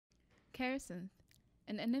Kerasynth,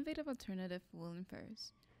 an innovative alternative for woolen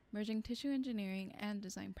furs, merging tissue engineering and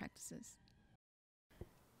design practices.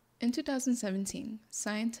 In 2017,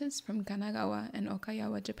 scientists from Kanagawa and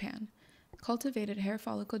Okinawa, Japan, cultivated hair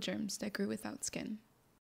follicle germs that grew without skin.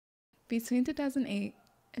 Between 2008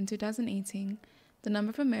 and 2018, the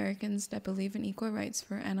number of Americans that believe in equal rights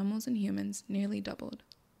for animals and humans nearly doubled.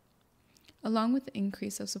 Along with the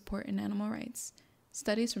increase of support in animal rights,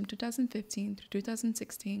 studies from 2015 through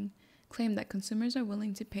 2016 claim that consumers are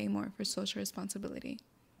willing to pay more for social responsibility.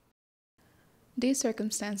 These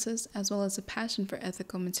circumstances, as well as a passion for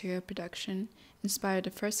ethical material production, inspired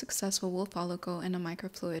the first successful wool follicle in a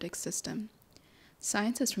microfluidic system.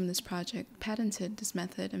 Scientists from this project patented this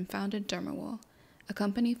method and founded Dermawool, a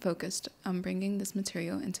company focused on bringing this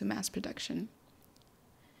material into mass production.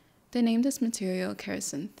 They named this material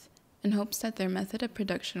Kerasynth, in hopes that their method of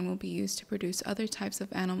production will be used to produce other types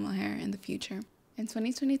of animal hair in the future. In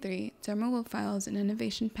 2023, Dermawool files an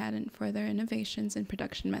innovation patent for their innovations in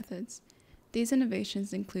production methods. These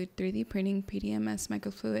innovations include 3D printing PDMS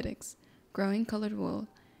microfluidics, growing colored wool,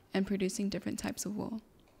 and producing different types of wool.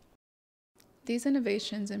 These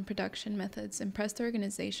innovations in production methods impressed the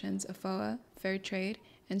organizations AFOA, Fair Trade,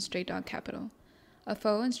 and Stray Dog Capital.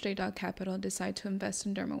 AFOA and Stray Dog Capital decide to invest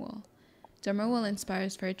in Dermawool. Dermawool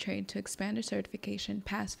inspires Fair Trade to expand their certification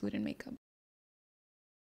past food and makeup.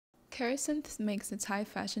 Kerasynth makes its high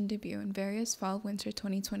fashion debut in various Fall/Winter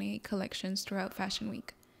 2028 collections throughout Fashion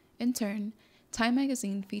Week. In turn, Time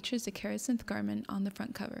magazine features a Kerasynth garment on the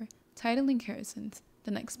front cover, titling Kerasynth,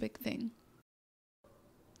 The Next Big Thing.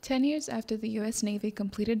 10 years after the U.S. Navy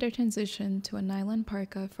completed their transition to a nylon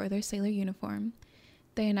parka for their sailor uniform,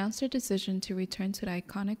 they announced their decision to return to the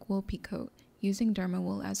iconic wool peacoat, using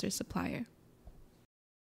Dermawool as their supplier.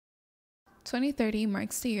 2030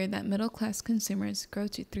 marks the year that middle-class consumers grow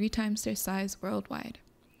to 3 times their size worldwide.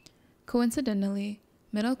 Coincidentally,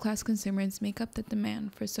 middle-class consumers make up the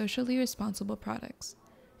demand for socially responsible products.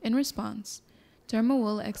 In response,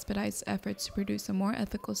 Dermawool expedites efforts to produce a more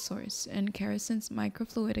ethical source in Kerasynth's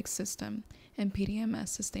microfluidic system and PDMS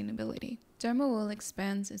sustainability. Dermawool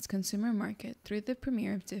expands its consumer market through the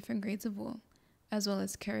premiere of different grades of wool, as well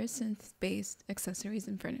as Kerasynth-based accessories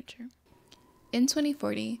and furniture. In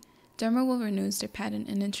 2040, Dermawool renews their patent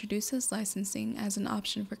and introduces licensing as an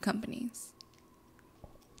option for companies.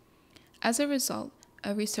 As a result,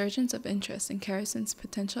 a resurgence of interest in Kerasynth's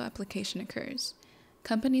potential application occurs.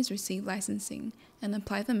 Companies receive licensing and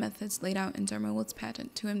apply the methods laid out in Dermawool's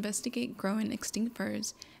patent to investigate growing extinct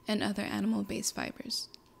furs and other animal-based fibers.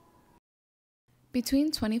 Between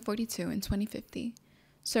 2042 and 2050,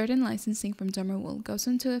 certain licensing from Dermawool goes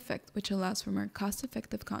into effect, which allows for more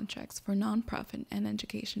cost-effective contracts for nonprofit and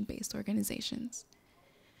education-based organizations.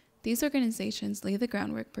 These organizations lay the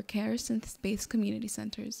groundwork for Kerasynth-based community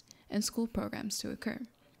centers and school programs to occur.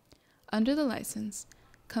 Under the license,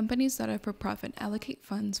 companies that are for profit allocate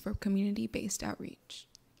funds for community-based outreach.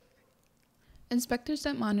 Inspectors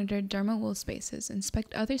that monitor Dermawool spaces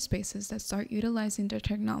inspect other spaces that start utilizing their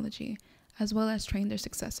technology, as well as train their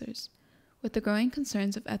successors. With the growing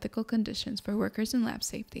concerns of ethical conditions for workers and lab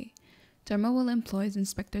safety, Dermawool employs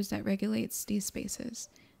inspectors that regulates these spaces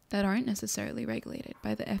that aren't necessarily regulated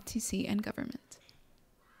by the FTC and government.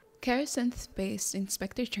 Kerasynth-based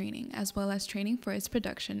inspector training, as well as training for its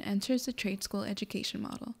production, enters the trade school education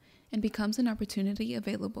model and becomes an opportunity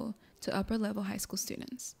available to upper-level high school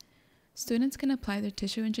students. Students can apply their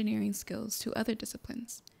tissue engineering skills to other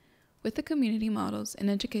disciplines. With the community models and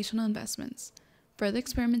educational investments, further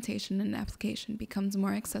experimentation and application becomes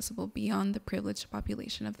more accessible beyond the privileged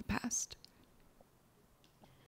population of the past.